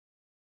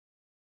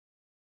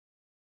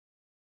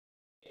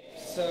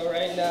So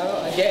right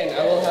now, again,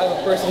 I will have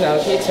a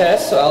personality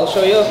test. So I'll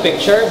show you a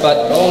picture,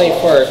 but only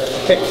for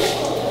pick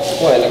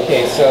one.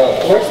 Okay, so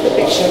where's the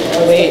picture?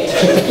 Wait,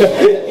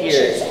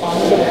 here.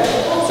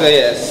 So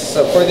yes,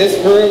 so for this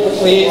group,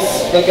 please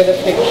look at the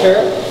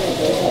picture.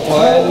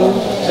 1,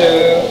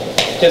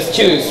 2, just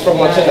choose from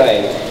 1 to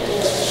 9.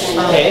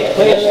 Okay,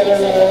 Wait.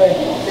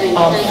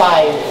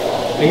 5.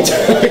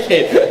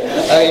 Okay,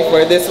 okay,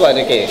 for this one,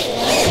 okay.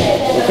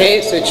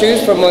 Okay, so choose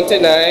from 1 to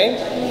 9.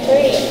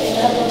 3.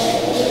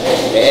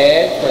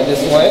 And for this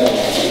one?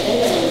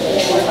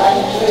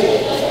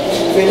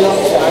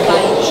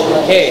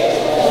 Okay.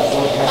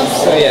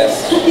 So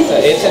yes, so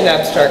it's an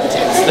abstract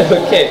text.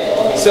 Okay.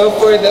 So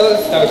for those,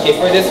 okay,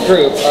 for this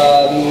group,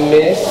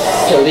 Miss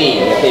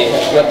Celine, okay,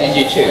 what did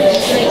you choose?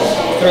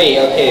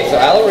 3. Okay, so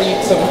I'll read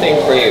something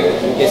for you.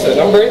 Okay, so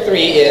number 3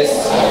 is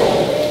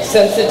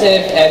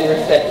sensitive and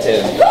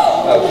reflective.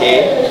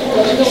 Okay,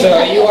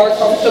 so you are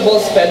comfortable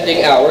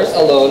spending hours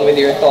alone with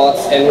your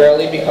thoughts and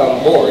rarely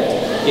become bored.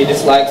 You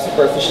dislike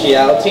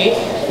superficiality.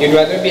 You'd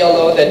rather be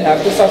alone than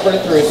have to suffer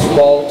through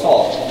small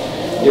talk.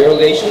 Your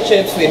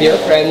relationships with your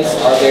friends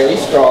are very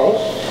strong,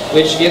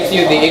 which gives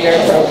you the inner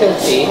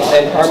tranquility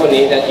and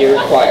harmony that you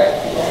require.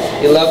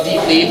 You love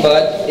deeply,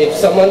 but if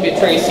someone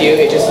betrays you,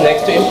 it is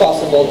next to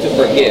impossible to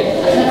forgive.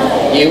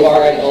 You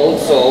are an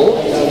old soul,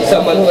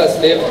 someone who has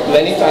lived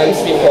many times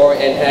before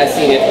and has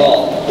seen it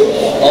all.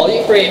 All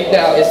you crave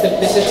now is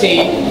simplicity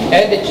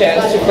and the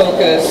chance to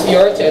focus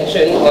your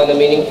attention on a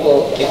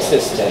meaningful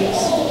existence.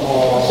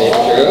 Is it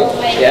true?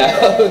 Yeah,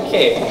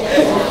 okay.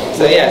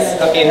 So yes,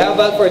 okay, how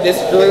about for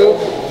this group?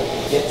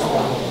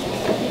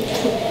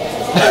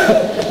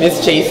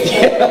 Miss Chase.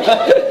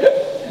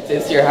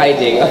 Since you're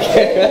hiding,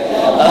 okay.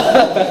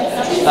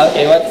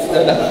 Okay,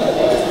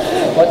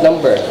 what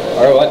number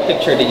or what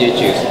picture did you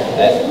choose?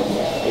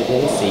 You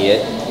didn't see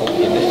it.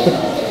 Okay.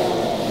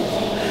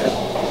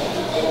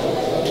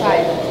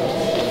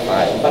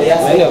 5.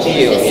 Many of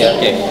you. Yeah,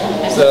 okay.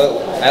 So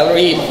I'll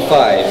read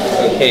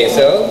 5. Okay,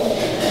 so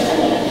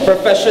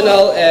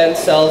professional and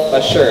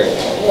self-assured.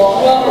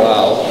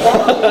 Wow.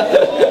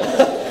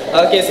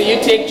 Okay, so you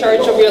take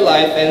charge of your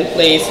life and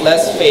place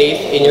less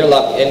faith in your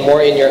luck and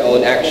more in your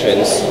own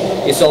actions.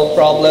 You solve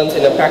problems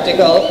in a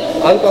practical,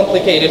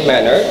 uncomplicated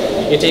manner.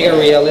 You take a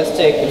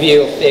realistic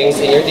view of things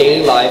in your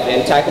daily life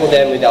and tackle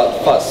them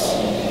without fuss.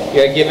 You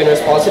are given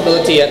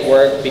responsibility at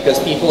work because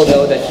people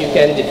know that you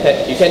can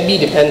be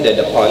depended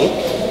upon.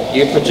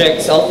 You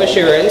project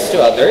self-assurance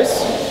to others.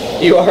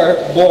 You are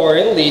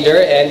born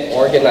leader and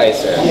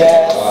organizer.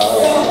 Yes.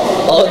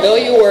 Wow. Although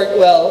you work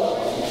well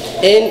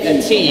in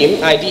a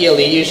team,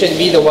 ideally, you should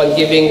be the one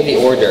giving the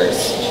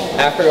orders.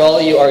 After all,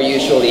 you are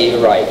usually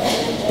right.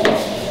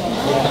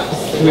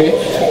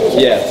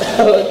 Yes.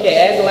 Okay,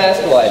 and the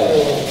last one.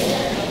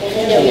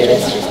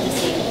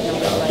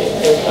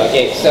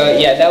 Okay, so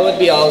yeah, that would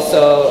be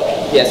also,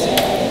 yes.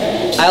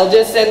 I'll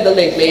just send the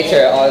link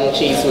later on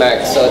Cheese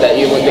Max so that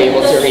you would be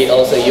able to read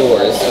also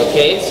yours.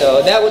 Okay,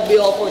 so that would be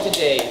all for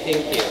today.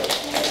 Thank you.